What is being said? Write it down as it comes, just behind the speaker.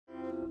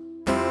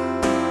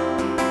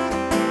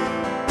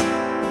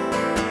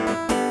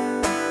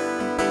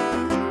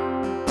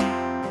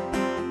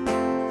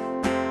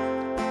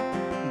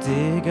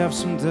up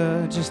some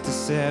dirt just to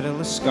settle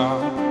a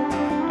scar.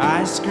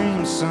 Ice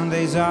cream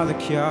sundaes are the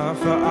cure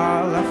for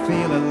all I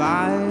feel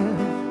alive.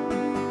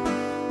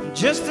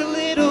 Just a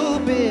little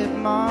bit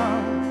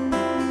more.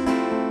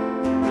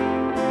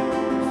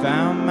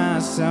 Found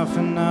myself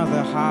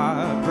another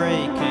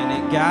heartbreak,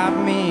 and it got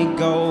me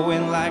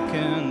going like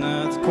an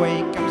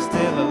earthquake. I'm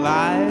still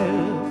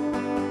alive.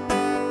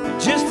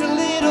 Just a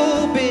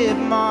little bit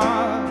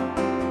more.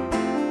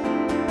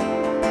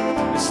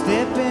 A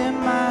step in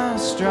my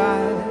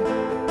stride,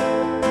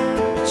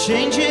 a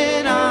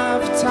changing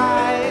of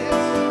tides.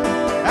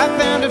 I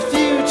found a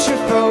future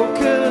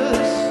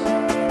focus,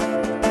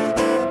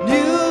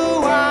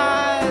 new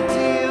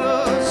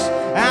ideals.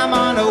 I'm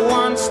on a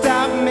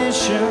one-stop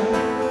mission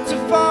to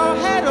fall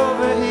head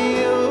over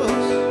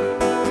heels.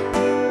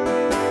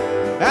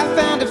 I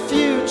found a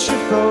future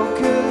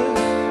focus,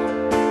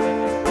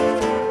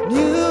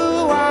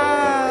 new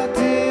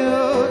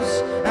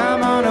ideals.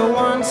 I'm on a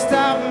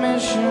one-stop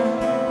mission,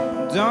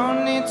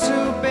 don't need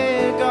to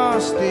beg or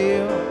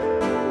steal.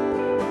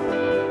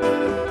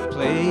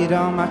 Played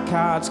all my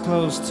cards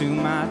close to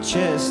my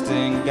chest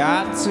and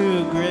got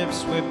to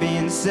grips with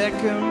being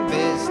second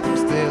best. I'm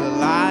still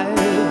alive,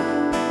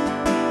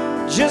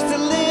 just a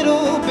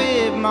little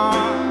bit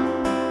more.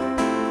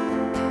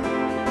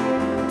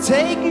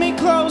 Take me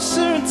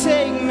closer and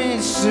take me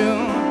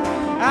soon.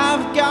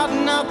 I've got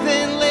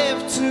nothing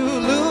left to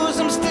lose.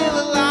 I'm still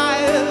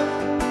alive,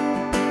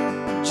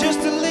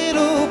 just a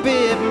little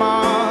bit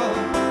more.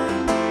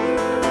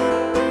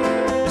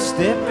 A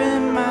step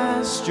in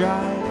my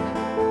stride,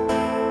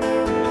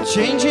 a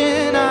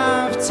changing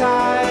of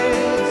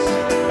tides.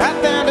 I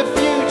found a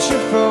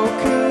future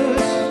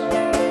focus,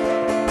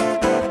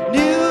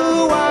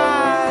 new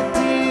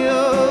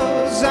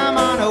ideals. I'm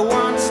on a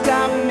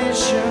one-stop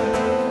mission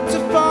to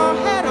fall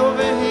head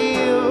over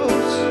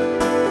heels.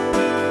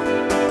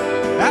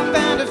 I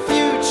found a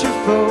future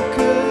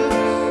focus,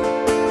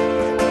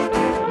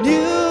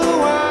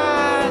 new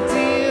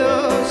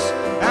ideals.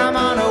 I'm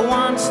on a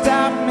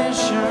one-stop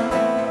mission,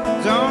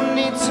 don't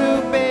need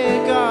to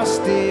beg or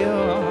steal.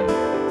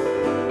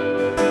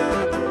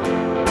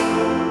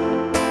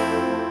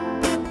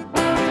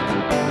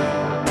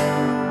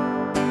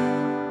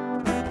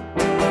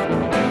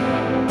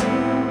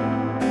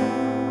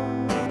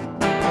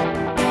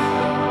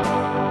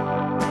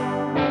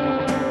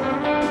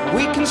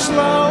 We can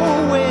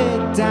slow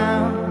it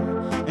down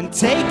and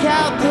take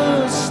out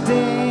the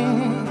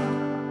sting.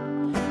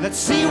 Let's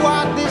see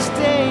what this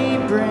day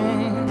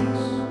brings.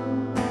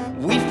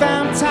 We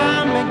found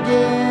time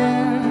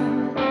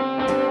again.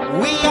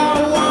 We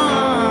are one.